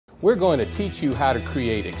We're going to teach you how to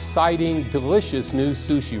create exciting, delicious new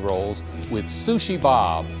sushi rolls with Sushi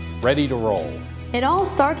Bob, ready to roll. It all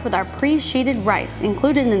starts with our pre-sheeted rice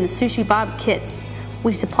included in the Sushi Bob kits.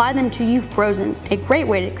 We supply them to you frozen, a great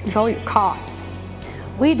way to control your costs.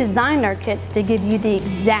 We designed our kits to give you the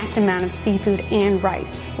exact amount of seafood and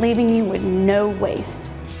rice, leaving you with no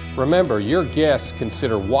waste. Remember, your guests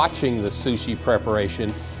consider watching the sushi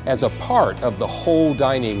preparation as a part of the whole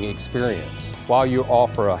dining experience, while you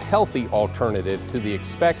offer a healthy alternative to the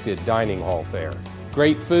expected dining hall fare.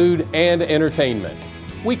 Great food and entertainment.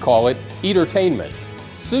 We call it Eatertainment.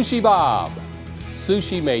 Sushi Bob.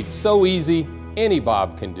 Sushi made so easy, any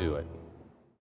Bob can do it.